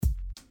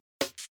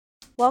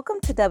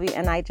Welcome to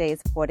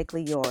WNIJ's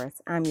Poetically Yours.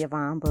 I'm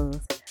Yvonne Booz.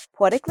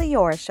 Poetically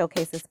Yours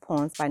showcases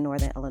poems by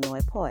Northern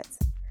Illinois poets.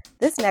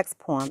 This next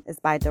poem is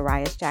by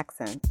Darius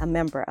Jackson, a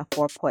member of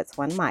Four Poets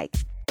One Mic.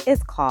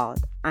 It's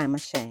called I'm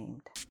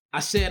Ashamed.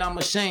 I said I'm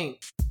ashamed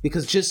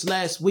because just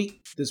last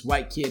week, this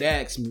white kid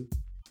asked me,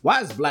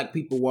 why is black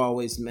people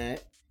always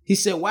mad? He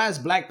said, why is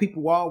black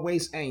people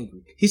always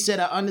angry? He said,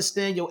 I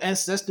understand your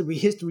ancestry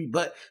history,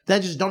 but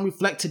that just don't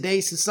reflect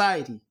today's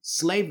society.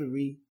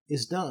 Slavery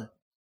is done.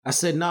 I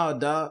said, nah,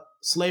 dog,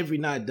 slavery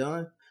not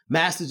done.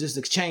 Master just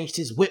exchanged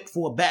his whip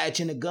for a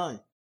badge and a gun.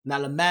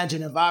 Now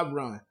imagine if I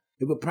run.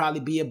 It would probably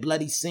be a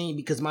bloody scene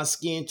because my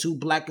skin too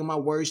black and my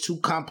words too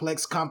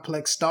complex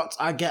thoughts.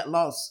 I get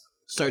lost,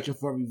 searching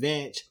for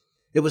revenge.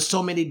 It was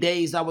so many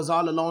days I was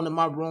all alone in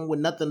my room with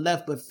nothing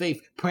left but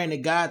faith, praying to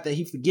God that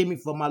he forgive me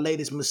for my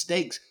latest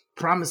mistakes,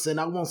 promising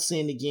I won't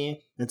sin again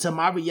until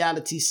my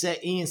reality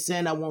set in.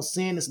 Saying I won't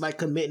sin is like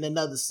committing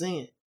another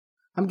sin.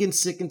 I'm getting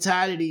sick and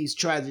tired of these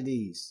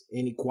tragedies,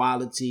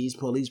 inequalities,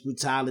 police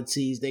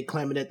brutalities. They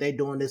claiming that they're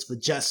doing this for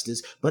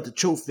justice, but the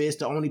truth is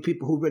the only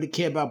people who really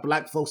care about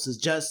black folks is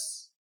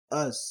just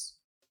us.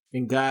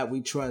 In God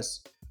we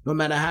trust. No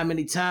matter how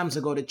many times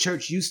I go to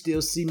church, you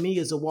still see me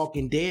as a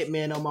walking dead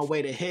man on my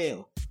way to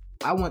hell.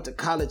 I went to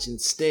college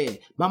instead.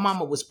 My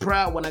mama was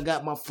proud when I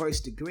got my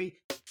first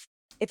degree.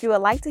 If you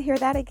would like to hear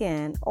that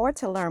again or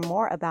to learn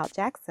more about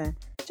Jackson,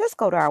 just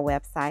go to our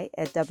website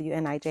at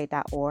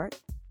WNIJ.org.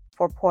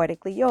 For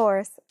Poetically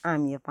Yours,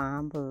 I'm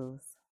Yvonne Booz.